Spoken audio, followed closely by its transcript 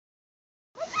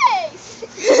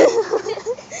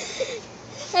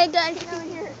Hey guys, Over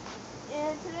here.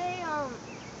 And today,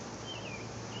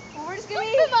 we're just gonna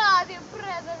be...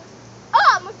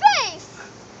 Oh, my face!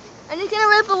 I'm just gonna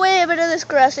rip away a bit of this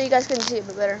grass so you guys can see it a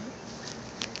bit better.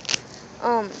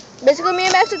 Basically me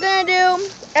and Max are gonna do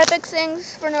epic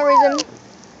things for no reason.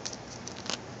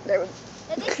 There we go.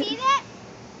 Did they see that?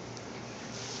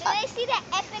 Did they see that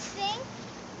epic thing?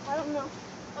 I don't know.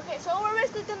 Okay, so we're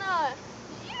basically gonna...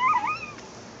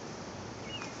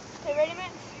 Okay, ready,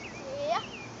 Max? Yeah.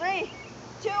 3,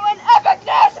 2, and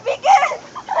epicness begins!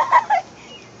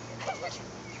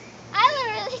 I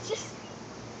literally just...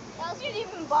 You didn't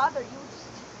even bother. You just...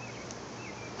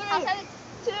 I'll 3, tell you.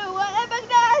 2, 1,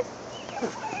 epicness!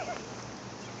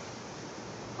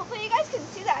 Hopefully you guys can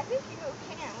see that. I think you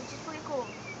can, which is pretty cool.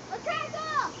 Attack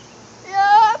off!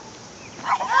 Yup!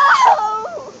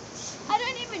 Oh! I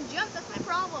don't even jump, that's my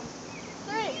problem.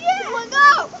 3, Yeah. 2, 1,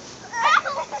 go!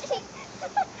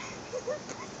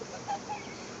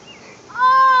 Oh!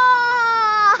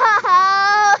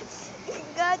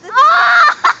 Guys, this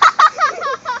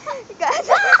guys.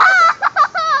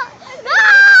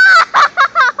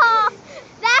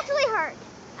 That actually hurt.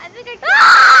 I think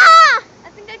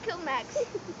I killed Max.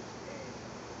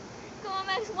 Come on,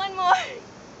 Max, one more.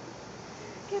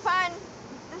 Okay, fine.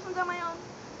 This one's on my own.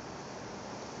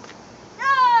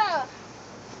 Yeah!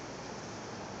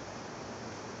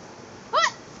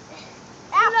 What?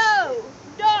 No!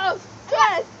 No!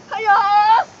 Yes! Hiya!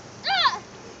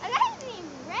 I wasn't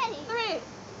even ready. 3,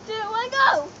 2, 1,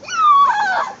 go!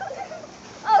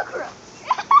 Oh, crap.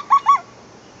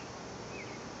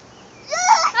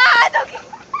 Ah, it's okay.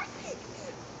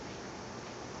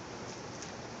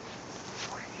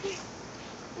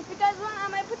 If you guys want, I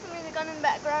might put some music on in the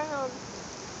background.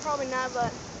 Probably not,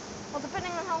 but well,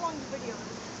 depending on how long the video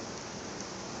is.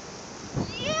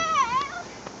 Yeah!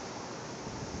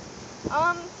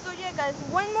 So yeah, guys,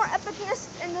 one more epicness,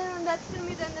 and then that's gonna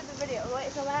be the end of the video.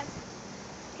 Wait, so Max.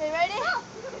 Okay, ready?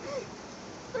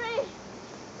 3,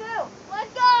 2, 1,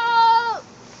 go!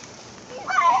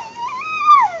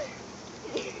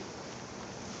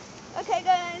 Okay,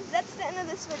 guys, that's the end of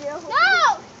this video.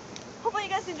 No! Hopefully you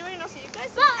guys enjoyed, and I'll see you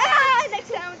guys Bye.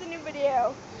 next time with a new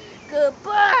video.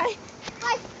 Goodbye.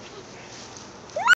 Bye.